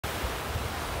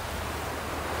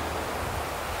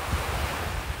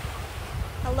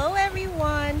Hello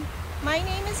everyone, my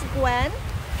name is Gwen.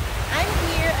 I'm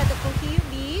here at the Cohiu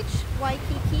Beach,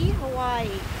 Waikiki,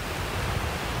 Hawaii.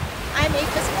 I'm a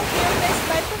physical therapist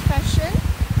by profession,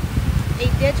 a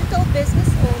digital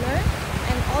business owner,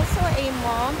 and also a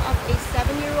mom of a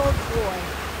 7-year-old boy.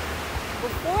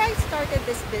 Before I started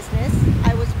this business,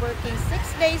 I was working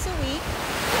 6 days a week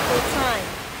full time.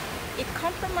 It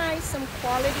compromised some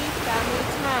quality family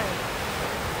time.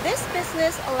 This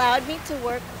business allowed me to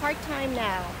work part-time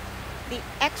now. The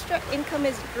extra income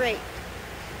is great.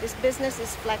 This business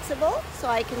is flexible, so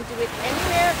I can do it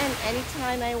anywhere and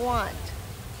anytime I want.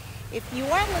 If you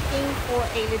are looking for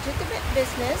a legitimate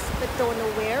business but don't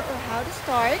know where or how to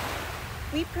start,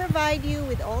 we provide you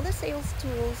with all the sales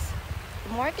tools,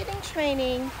 the marketing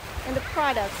training, and the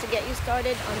products to get you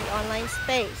started on the online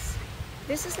space.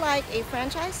 This is like a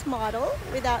franchise model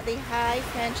without the high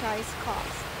franchise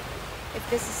cost. If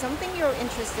this is something you're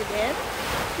interested in,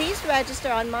 please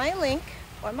register on my link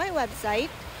or my website.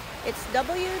 It's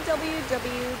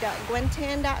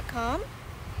www.gwentan.com,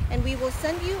 and we will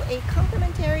send you a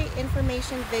complimentary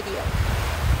information video.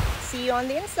 See you on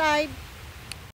the inside.